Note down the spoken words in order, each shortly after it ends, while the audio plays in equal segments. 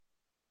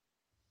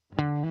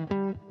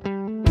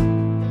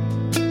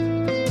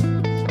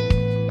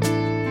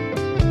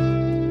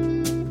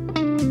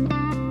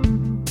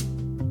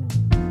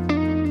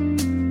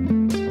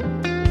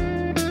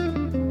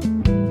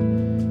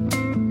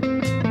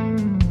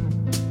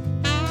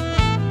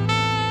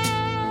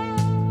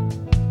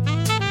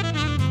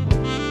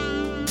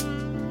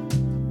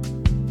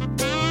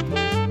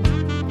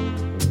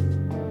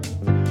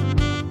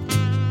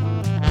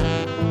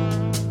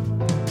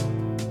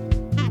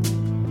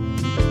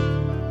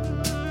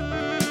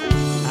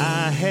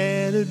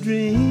had a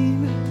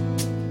dream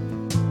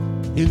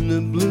in the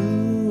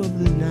blue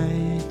of the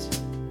night.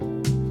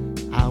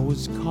 I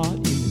was caught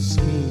in the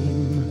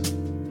scheme.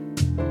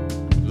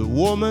 The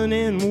woman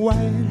in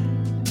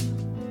white,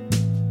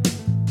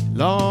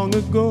 long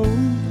ago,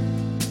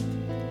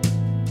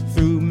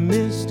 through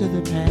mist of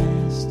the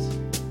past,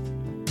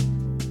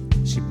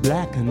 she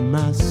blackened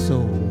my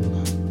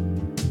soul.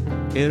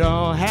 It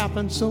all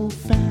happened so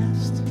fast.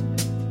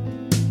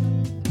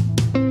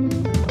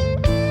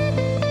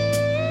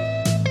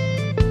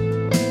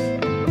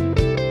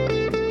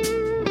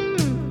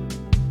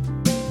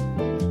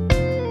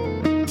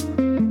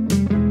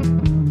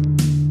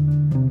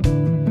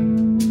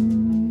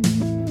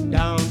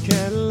 Down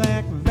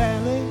Cadillac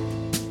Valley,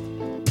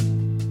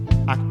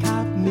 I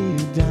copped me a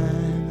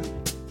dime.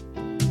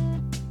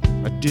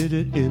 I did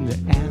it in the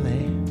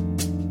alley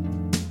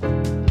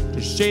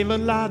to save a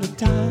lot of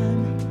time.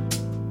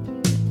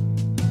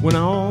 When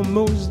I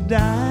almost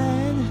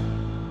died,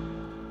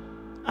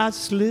 I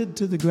slid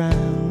to the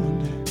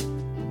ground,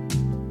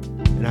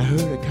 and I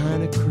heard a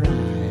kind of cry.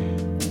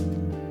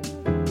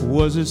 It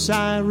was a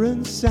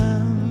siren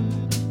sound.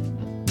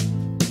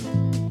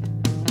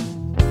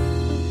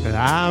 And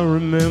I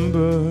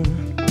remember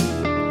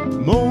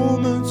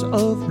moments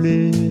of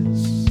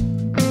bliss,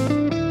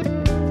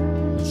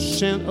 the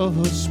scent of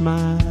her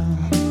smile,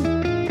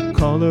 the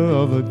color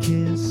of her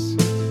kiss.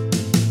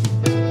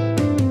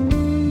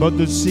 But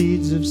the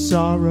seeds of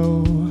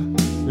sorrow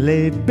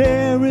lay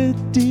buried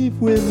deep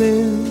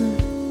within,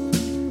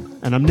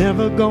 and I'm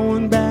never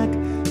going back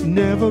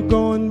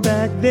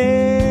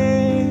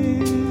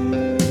there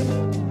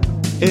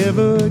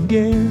ever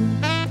again.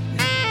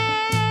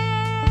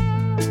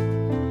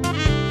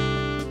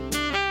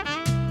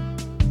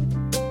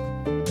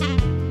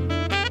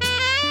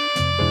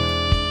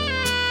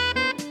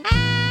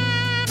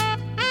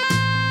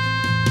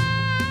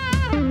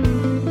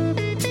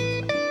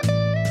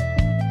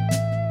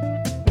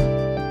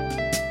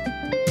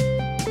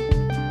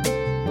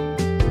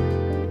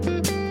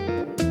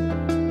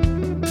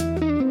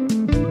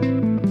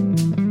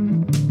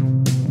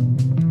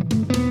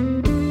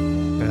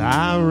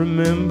 I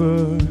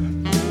remember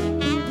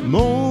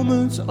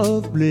moments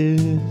of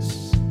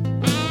bliss,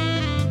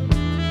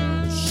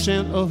 the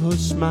scent of her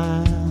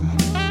smile,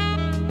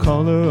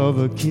 color of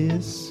her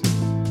kiss.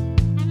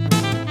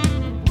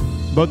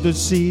 But the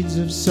seeds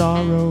of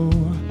sorrow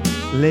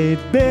lay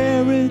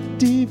buried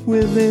deep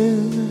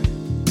within,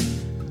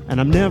 and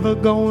I'm never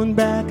going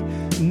back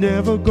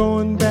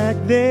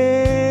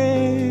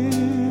there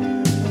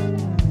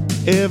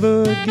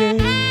ever again.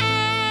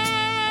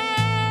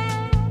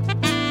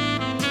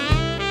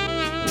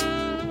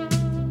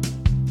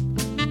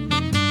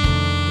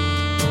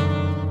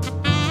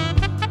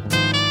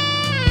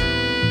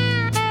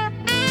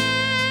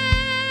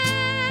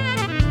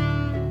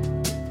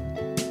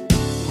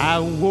 I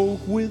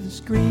woke with a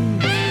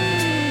scream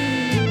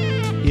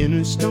in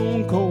a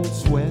stone cold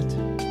sweat,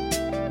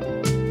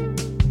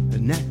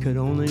 and that could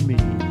only mean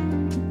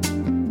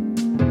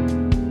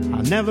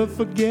I'll never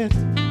forget.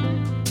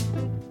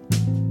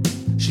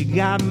 She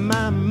got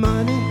my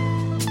money,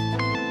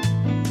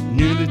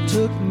 nearly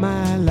took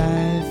my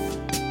life,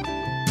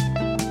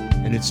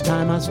 and it's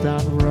time I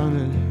stopped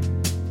running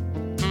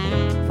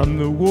from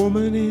the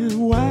woman in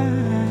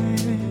white.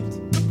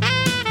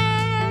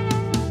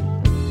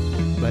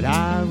 But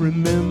I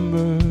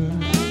remember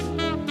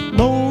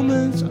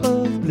moments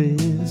of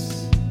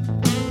bliss,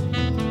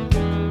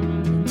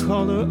 the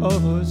color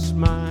of her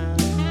smile,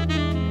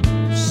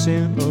 the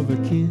scent of a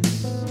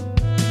kiss.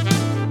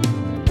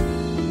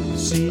 The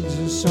seeds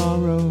of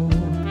sorrow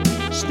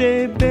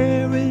stay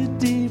buried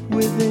deep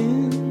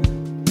within,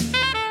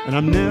 and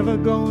I'm never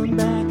going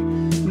back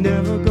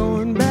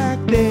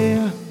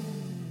there